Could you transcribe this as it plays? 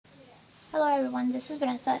Hello everyone, this is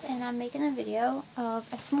Vanessa and I'm making a video of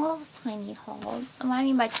a small tiny haul. What I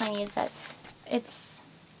mean by tiny is that it's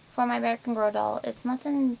for my American Girl doll. It's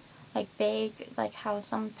nothing like big, like how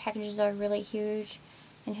some packages are really huge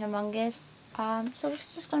and humongous. So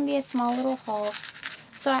this is just going to be a small little haul.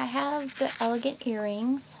 So I have the elegant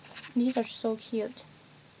earrings. These are so cute.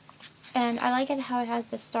 And I like it how it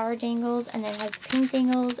has the star dangles and then it has the pink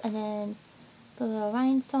dangles and then the little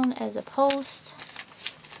rhinestone as a post.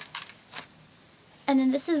 And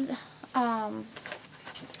then this is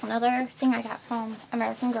another thing I got from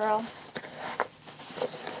American Girl.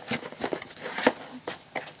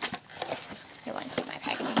 You want to see my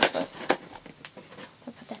packaging slip.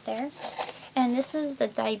 So put that there. And this is the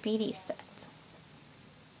diabetes set.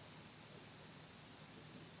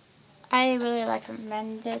 I really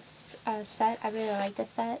recommend this set. I really like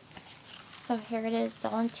this set. So here it is, it's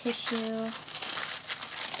all in tissue.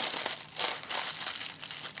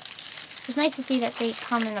 It's nice to see that they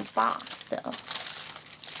come in a box still.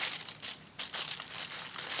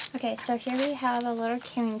 Okay, so here we have a little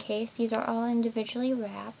carrying case. These are all individually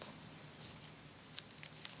wrapped.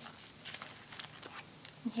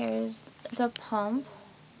 And here's the pump.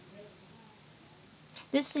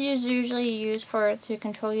 This is usually used to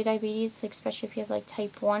control your diabetes, especially if you have like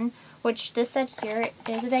type 1, which this set here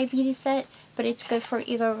is a diabetes set, but it's good for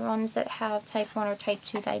either ones that have type 1 or type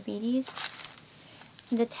 2 diabetes.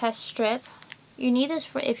 The test strip. You need this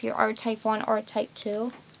for if you are type 1 or type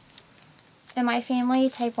 2. In my family,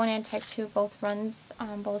 type 1 and type 2 both runs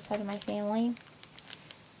on both sides of my family.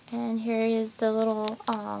 And here is the little,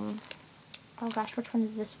 oh gosh, which one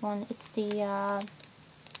is this one? It's the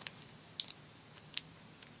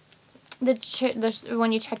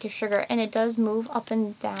when you check your sugar, and it does move up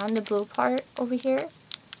and down, the blue part over here.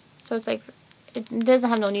 So it's like, it doesn't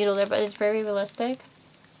have no needle there, but it's very realistic.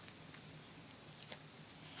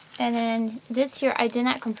 And then this here, I did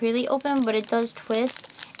not completely open, but it does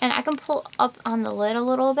twist. And I can pull up on the lid a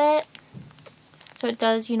little bit. So it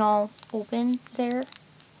does, you know, open there.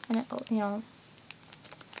 And it, you know,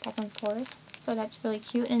 back and forth. So that's really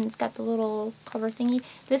cute. And it's got the little cover thingy.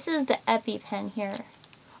 This is the EpiPen here.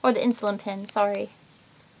 Or the insulin pen, sorry.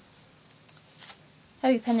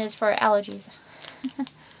 EpiPen is for allergies.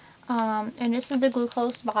 And this is the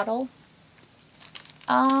glucose bottle.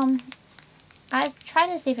 I tried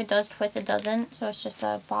to see if it does twist. It doesn't. So it's just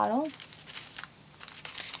a bottle.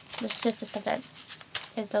 It's just the stuff that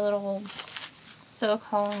is the little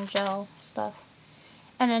silicone gel stuff.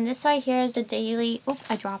 And then this side here is the daily... Oop,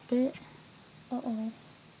 I dropped it. Uh-oh.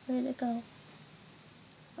 Where did it go?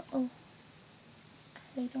 Uh-oh.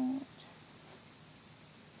 I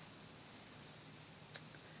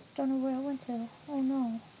don't know where it went to. Oh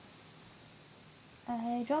no.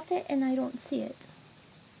 I dropped it and I don't see it.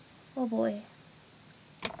 Oh boy.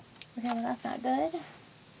 Okay, well that's not good.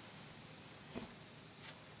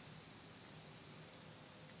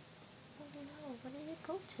 Oh no, where did it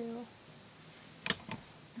go to?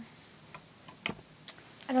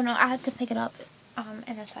 I don't know, I have to pick it up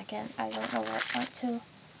in a second. I don't know where it went to.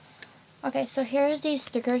 Okay, so here's these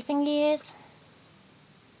sticker thingies.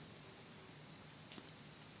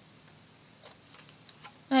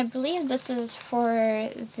 I believe this is for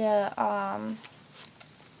the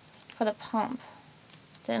pump,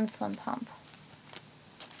 the insulin pump.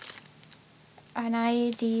 An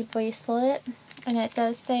ID bracelet, and it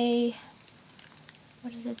does say,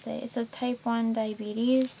 what does it say? It says type 1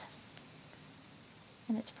 diabetes,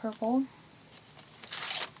 and it's purple.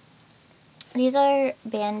 These are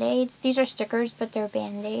Band-Aids. These are stickers, but they're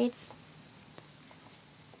Band-Aids.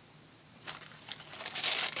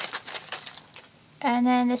 And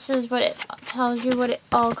then this is what it tells you, what it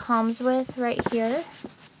all comes with right here.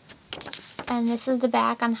 And this is the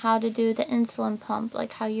back on how to do the insulin pump,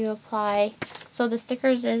 like how you apply. So the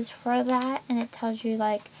stickers is for that, and it tells you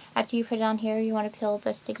like after you put it on here, you want to peel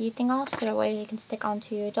the sticky thing off so that way it can stick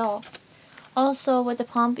onto your doll. Also with the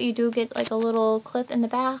pump, you do get like a little clip in the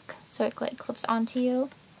back, so it like clips onto you.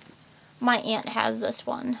 My aunt has this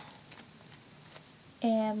one,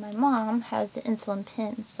 and my mom has the insulin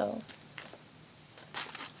pin. So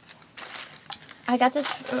I got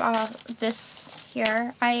this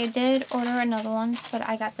here. I did order another one, but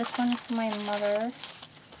I got this one for my mother.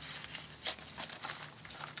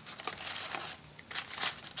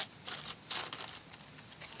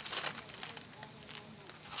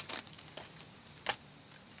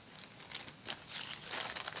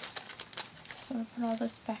 So I'll put all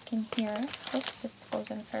this back in here. Oops, this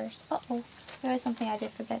goes in first. Uh-oh, there was something I did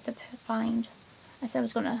forget to find. I said I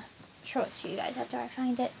was going to show it to you guys after I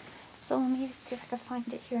find it. So let me see if I can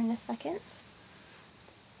find it here in a second.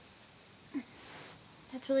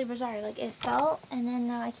 That's really bizarre. Like, it fell, and then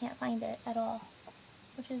now I can't find it at all,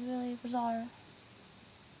 which is really bizarre.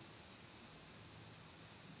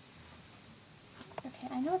 Okay,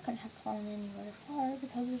 I know it couldn't have fallen anywhere far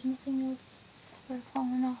because there's nothing else for it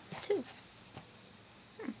falling off too.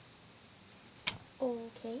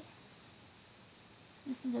 Okay.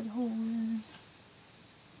 This is a whole...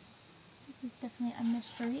 This is definitely a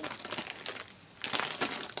mystery.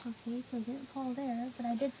 Okay, so it didn't fall there, but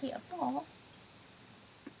I did see it fall.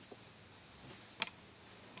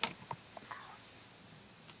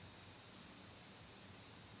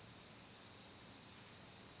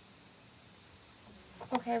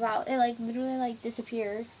 Okay, wow, it like literally like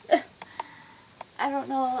disappeared. I don't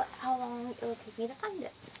know how long it will take me to find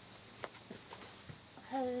it.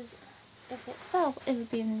 Because if it fell, it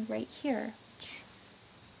would be right here.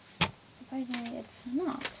 Surprisingly, it's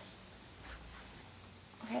not.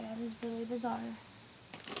 Okay, that is really bizarre.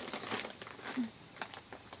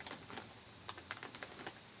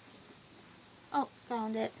 Oh,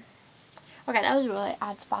 found it. Okay, that was a really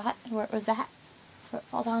odd spot. Where was that? Where it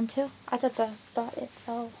fell down to? I thought it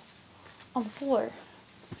fell on the floor.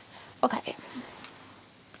 Okay.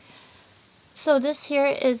 So this here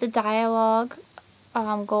is a dialogue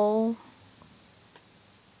goal,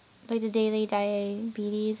 like the daily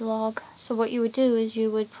diabetes log. So what you would do is you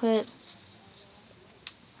would put,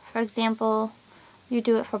 for example, you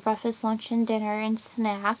do it for breakfast, lunch, and dinner, and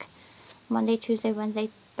snack, Monday, Tuesday, Wednesday,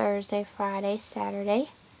 Thursday, Friday,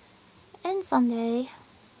 Saturday, and Sunday.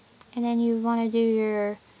 And then you want to do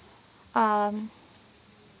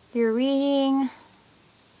your reading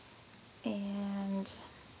and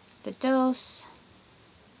the dose,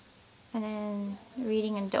 and then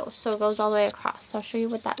reading and dose. So it goes all the way across. So I'll show you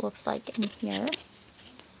what that looks like in here.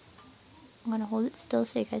 I'm going to hold it still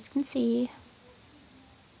so you guys can see,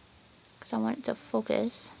 because I want it to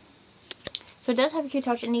focus. So it does have a cute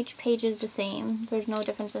touch, and each page is the same. There's no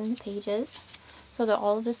difference in the pages. So they're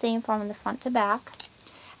all the same from the front to back.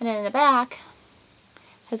 And then in the back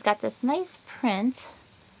has got this nice print.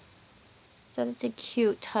 So it's a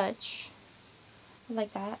cute touch. I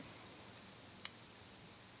like that.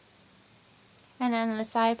 And then on the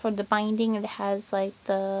side for the binding, it has like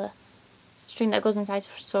the string that goes inside,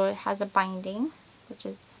 so it has a binding, which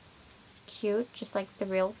is cute, just like the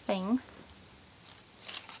real thing.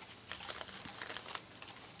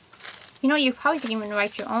 You know, you probably can even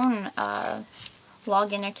write your own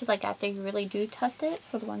log in there too, like after you really do test it,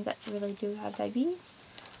 for the ones that really do have diabetes.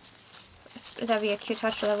 That'd be a cute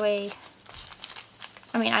touch, so that way,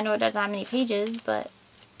 I mean, I know it doesn't have many pages, but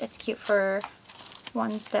it's cute for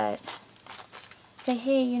ones that say,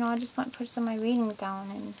 hey, you know, I just want to put some of my readings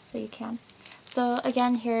down, and so you can. So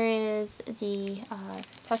again, here is the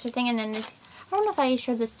tester thing, and then I don't know if I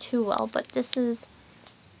showed this too well, but this is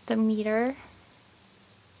the meter.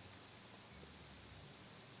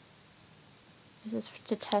 This is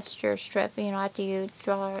to test your strip, you know, after you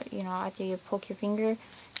draw, you know, after you poke your finger,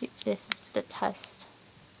 this is the test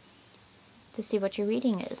to see what your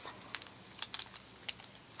reading is.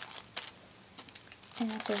 And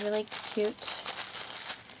that's a really cute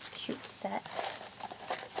set.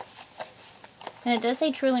 And it does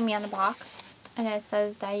say Truly Me on the box, and it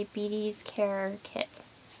says Diabetes Care Kit,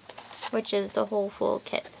 which is the whole full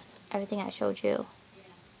kit, everything I showed you.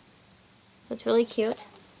 So it's really cute.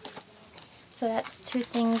 So that's two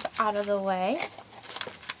things out of the way.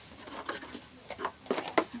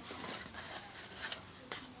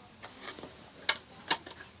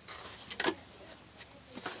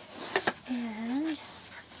 And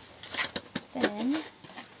then,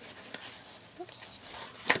 oops,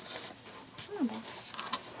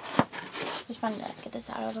 just wanted to get this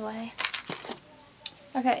out of the way.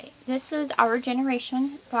 Okay, this is Our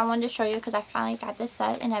Generation, but I wanted to show you because I finally got this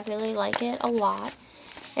set and I really like it a lot.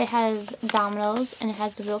 It has dominoes, and it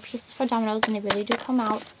has the real pieces for dominoes, and they really do come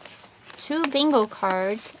out. 2 bingo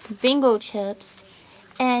cards, bingo chips,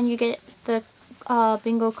 and you get the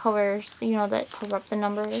bingo covers, you know, that cover up the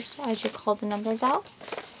numbers as you call the numbers out.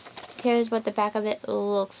 Here's what the back of it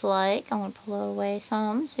looks like. I'm going to pull it away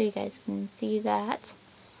some so you guys can see that.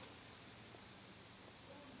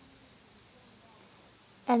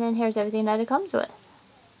 And then here's everything that it comes with.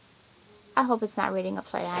 I hope it's not reading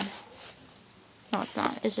upside down. No, it's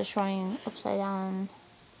not. It's just showing upside down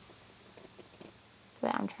the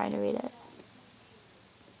way I'm trying to read it.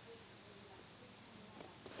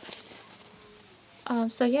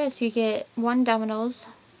 So yes, you get 1 dominoes,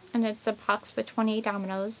 and it's a box with 28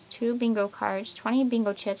 dominoes, 2 bingo cards, 20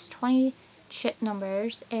 bingo chips, 20 chip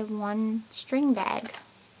numbers, and 1 string bag,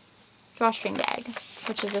 drawstring bag,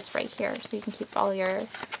 which is this right here, so you can keep all your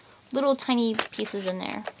little tiny pieces in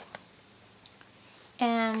there.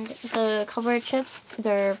 And the cover chips,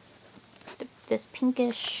 they're this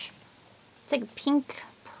pinkish, it's like a pink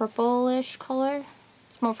purplish color.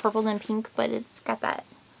 It's more purple than pink, but it's got that.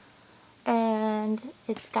 And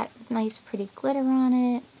it's got nice pretty glitter on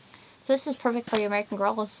it. So this is perfect for your American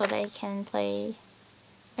Girls so they can play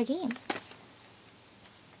a game.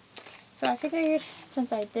 So I figured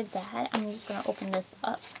since I did that, I'm just going to open this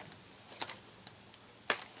up.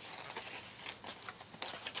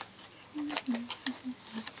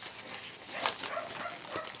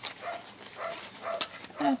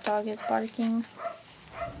 That dog is barking.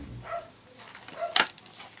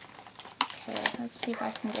 Okay, let's see if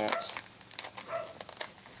I can get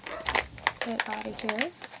it out of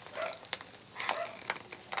here.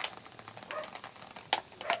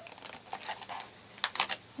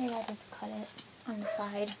 Maybe I'll just cut it on the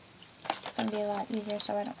side. It's going to be a lot easier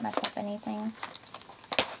so I don't mess up anything.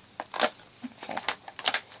 Okay.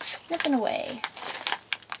 Snipping away.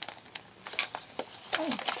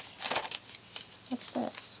 Oh. What's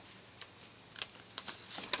this?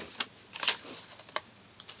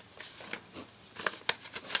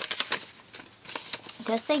 It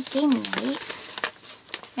does say Game Night.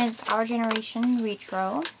 And it's Our Generation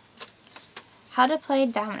Retro. How to play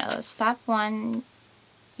dominoes. Step 1.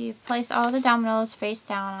 You place all the dominoes face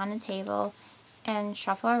down on the table and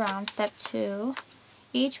shuffle around. Step 2.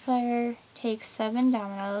 Each player takes 7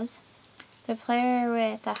 dominoes. The player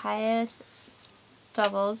with the highest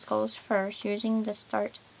doubles goes first, using to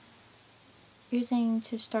start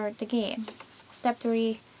the game. Step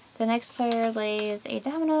 3. The next player lays a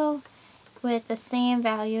domino with the same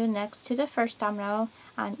value next to the first domino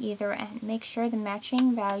on either end. Make sure the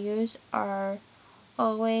matching values are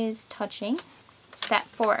always touching. Step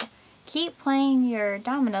 4. Keep playing your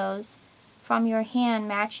dominoes from your hand,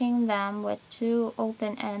 matching them with 2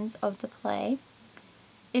 open ends of the play.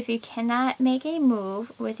 If you cannot make a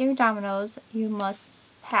move with your dominoes, you must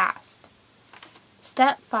pass.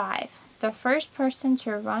 Step 5. The first person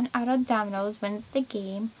to run out of dominoes wins the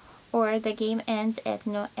game, or the game ends if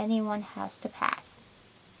anyone has to pass.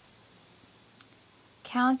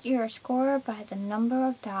 Count your score by the number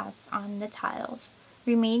of dots on the tiles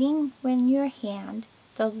remaining when your hand.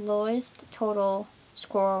 The lowest total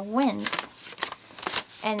score wins.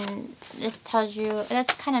 And this tells you,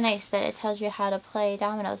 that's kind of nice that it tells you how to play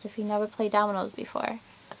dominoes if you never played dominoes before.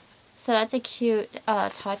 So that's a cute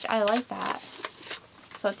touch. I like that.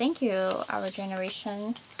 So thank you, Our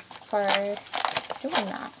Generation, for doing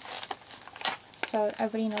that. So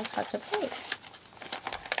everybody knows how to play.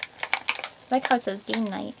 I like how it says Game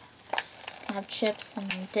Night. I have chips and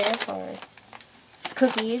dip or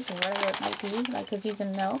cookies or whatever it might be, like cookies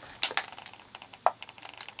and milk.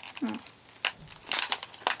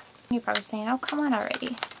 You're probably saying, oh, come on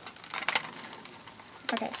already.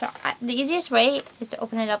 Okay, so the easiest way is to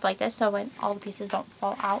open it up like this so when all the pieces don't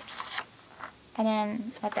fall out. And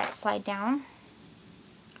then let that slide down.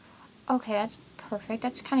 Okay, that's perfect.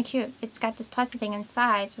 That's kind of cute. It's got this plastic thing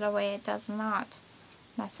inside so that way it does not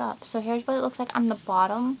mess up. So here's what it looks like on the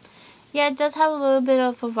bottom. Yeah, it does have a little bit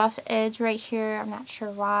of a rough edge right here. I'm not sure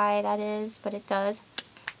why that is, but it does.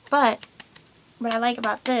 But what I like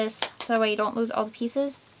about this, so that way you don't lose all the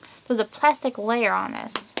pieces, there's a plastic layer on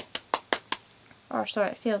this. Or so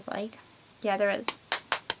it feels like. Yeah, there is.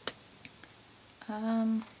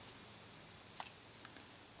 Not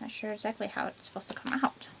sure exactly how it's supposed to come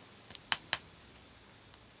out.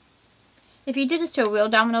 If you did this to a real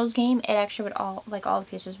dominoes game, it actually would all the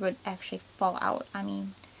pieces would actually fall out. I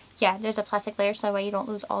mean, yeah, there's a plastic layer so that way you don't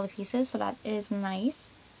lose all the pieces, so that is nice.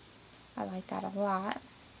 I like that a lot.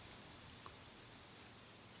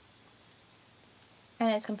 And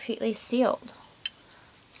it's completely sealed.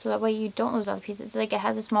 So that way you don't lose all the pieces. Like, it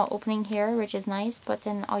has a small opening here, which is nice, but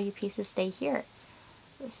then all your pieces stay here.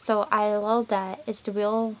 So I love that. It's the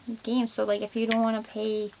real game. So like, if you don't want to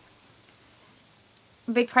pay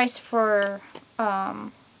a big price for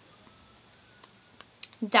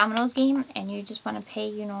dominoes game and you just want to pay,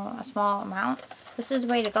 you know, a small amount, this is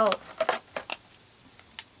the way to go.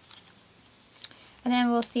 And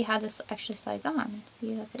then we'll see how this actually slides on.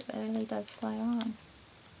 See if it really does slide on.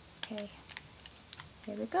 Okay.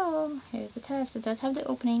 Here we go. Here's the test. It does have the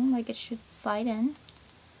opening like it should slide in.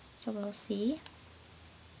 So we'll see.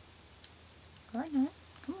 Or not.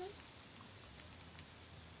 Come on.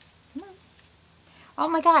 Come on. Oh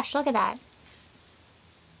my gosh, look at that.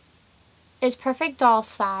 It's perfect doll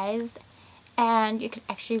sized and you can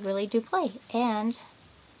actually really do play. And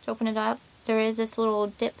to open it up, there is this little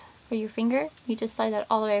dip for your finger. You just slide that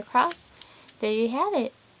all the way across. There you have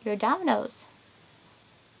it. Your dominoes.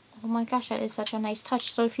 Oh my gosh, that is such a nice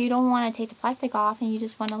touch. So if you don't want to take the plastic off and you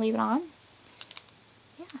just want to leave it on,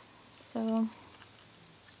 So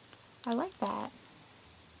I like that.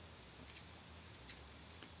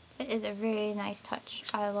 It is a very nice touch.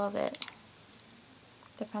 I love it.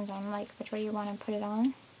 Depends on like which way you want to put it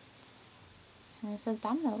on. And it says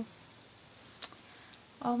Domino.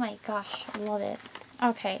 Oh my gosh, I love it.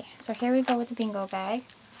 Okay, so here we go with the bingo bag.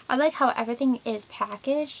 I like how everything is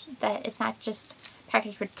packaged, that it's not just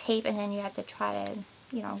packaged with tape and then you have to try to,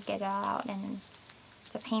 you know, get it out, and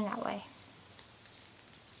it's a pain that way.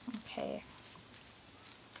 Okay.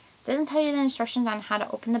 Doesn't tell you the instructions on how to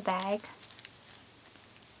open the bag.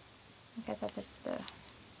 I guess that's just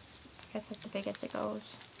the biggest it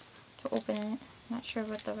goes to open it. Not sure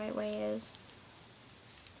what the right way is.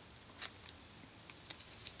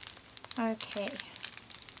 Okay.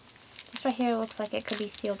 This right here looks like it could be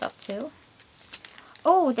sealed up too.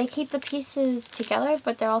 Oh, they keep the pieces together,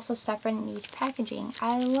 but they're also separate in each packaging.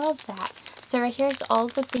 I love that. So right here's all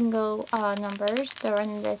the bingo numbers. They're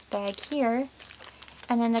in this bag here.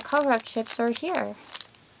 And then the cover-up chips are here.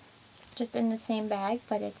 Just in the same bag,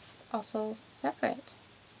 but it's also separate.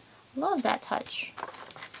 Love that touch.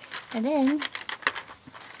 And then,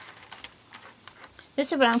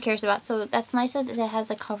 this is what I'm curious about. So that's nice that it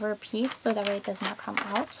has a cover piece, so that way it does not come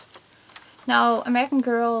out. Now, American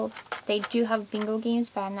Girl, they do have bingo games,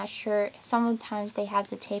 but I'm not sure. Sometimes they have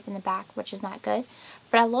the tape in the back, which is not good.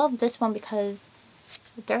 But I love this one because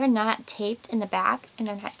they're not taped in the back, and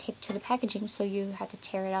they're not taped to the packaging, so you have to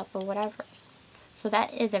tear it up or whatever. So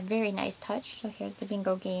that is a very nice touch. So here's the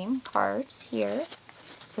bingo game cards here.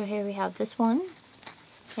 So here we have this one,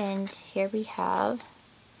 and here we have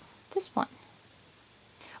this one.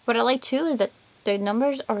 What I like too is that the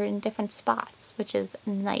numbers are in different spots, which is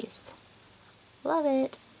nice. Love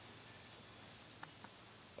it.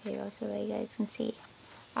 There you go, so that you guys can see.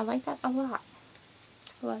 I like that a lot.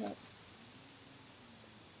 Love it.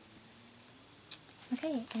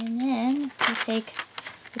 Okay, and then we take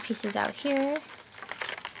the pieces out here.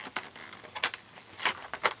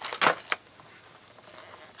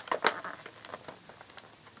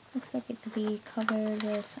 Looks like it could be covered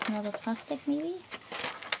with another plastic maybe.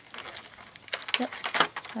 Yep,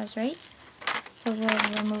 that's right. So we'll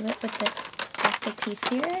remove it with this plastic piece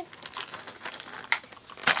here.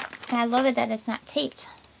 And I love it that it's not taped.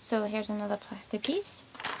 So here's another plastic piece.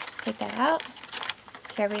 Take that out.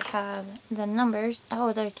 Here we have the numbers.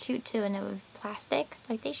 Oh, they're cute too, and they're with plastic,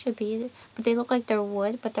 like they should be. But they look like they're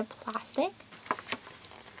wood, but they're plastic.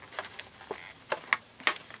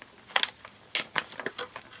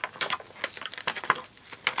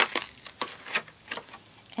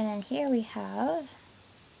 And then here we have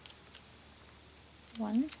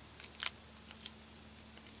 1,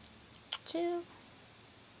 2,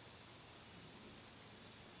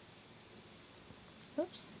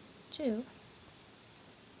 oops, 2,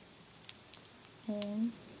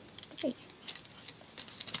 and 3.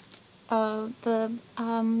 The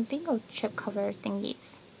bingo chip cover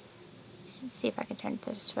thingies. See if I can turn it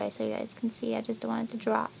this way so you guys can see. I just don't want it to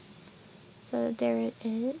drop. So there it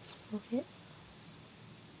is. Focus.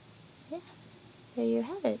 Yeah, there you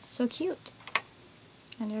have it. So cute.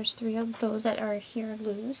 And there's 3 of those that are here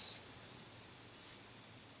loose.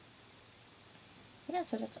 Yeah,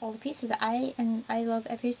 so that's all the pieces. I love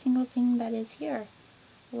every single thing that is here.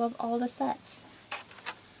 I love all the sets.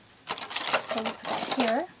 So we'll put that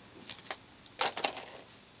here.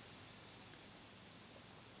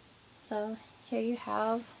 So here you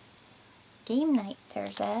have game night.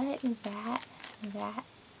 There's that, that,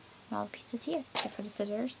 and all the pieces here. Except for the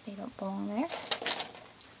scissors, they don't belong there.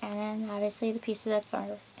 And then obviously the pieces that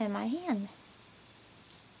are in my hand.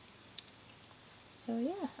 So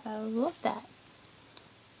yeah, I love that.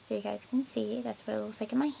 So you guys can see, that's what it looks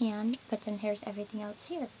like in my hand, but then here's everything else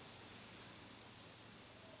here.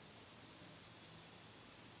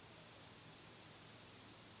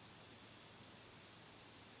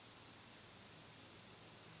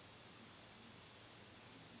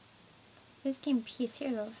 This game piece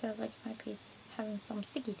here though feels like it might be having some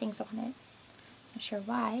sticky things on it. Not sure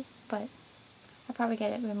why, but I'll probably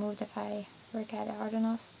get it removed if I work at it hard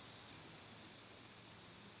enough.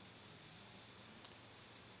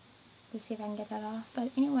 Let's see if I can get that off.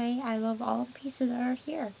 But anyway, I love all the pieces that are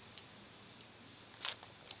here.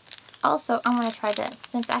 Also, I'm going to try this.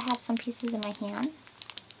 Since I have some pieces in my hand,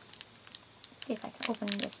 let's see if I can open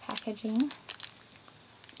this packaging.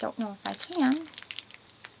 Don't know if I can.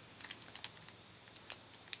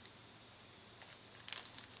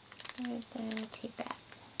 Where's the tape at?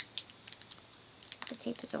 The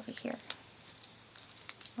tape is over here.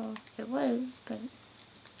 Well, it was, but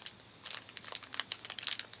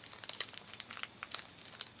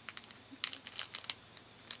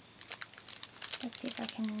let's see if I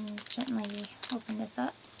can gently open this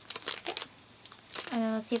up. Okay. And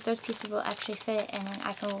then let's see if those pieces will actually fit, and then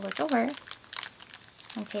I can roll this over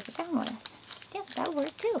and tape it down with. Yeah, that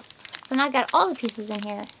worked too. So now I got all the pieces in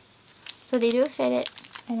here. So they do fit it,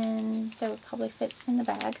 and then they would probably fit in the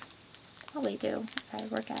bag. Probably do if I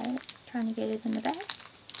work at it, trying to get it in the bag.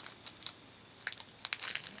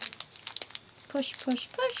 Push, push,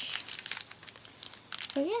 push.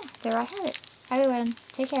 So yeah, there I have it. Everyone,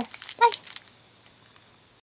 take care. Bye.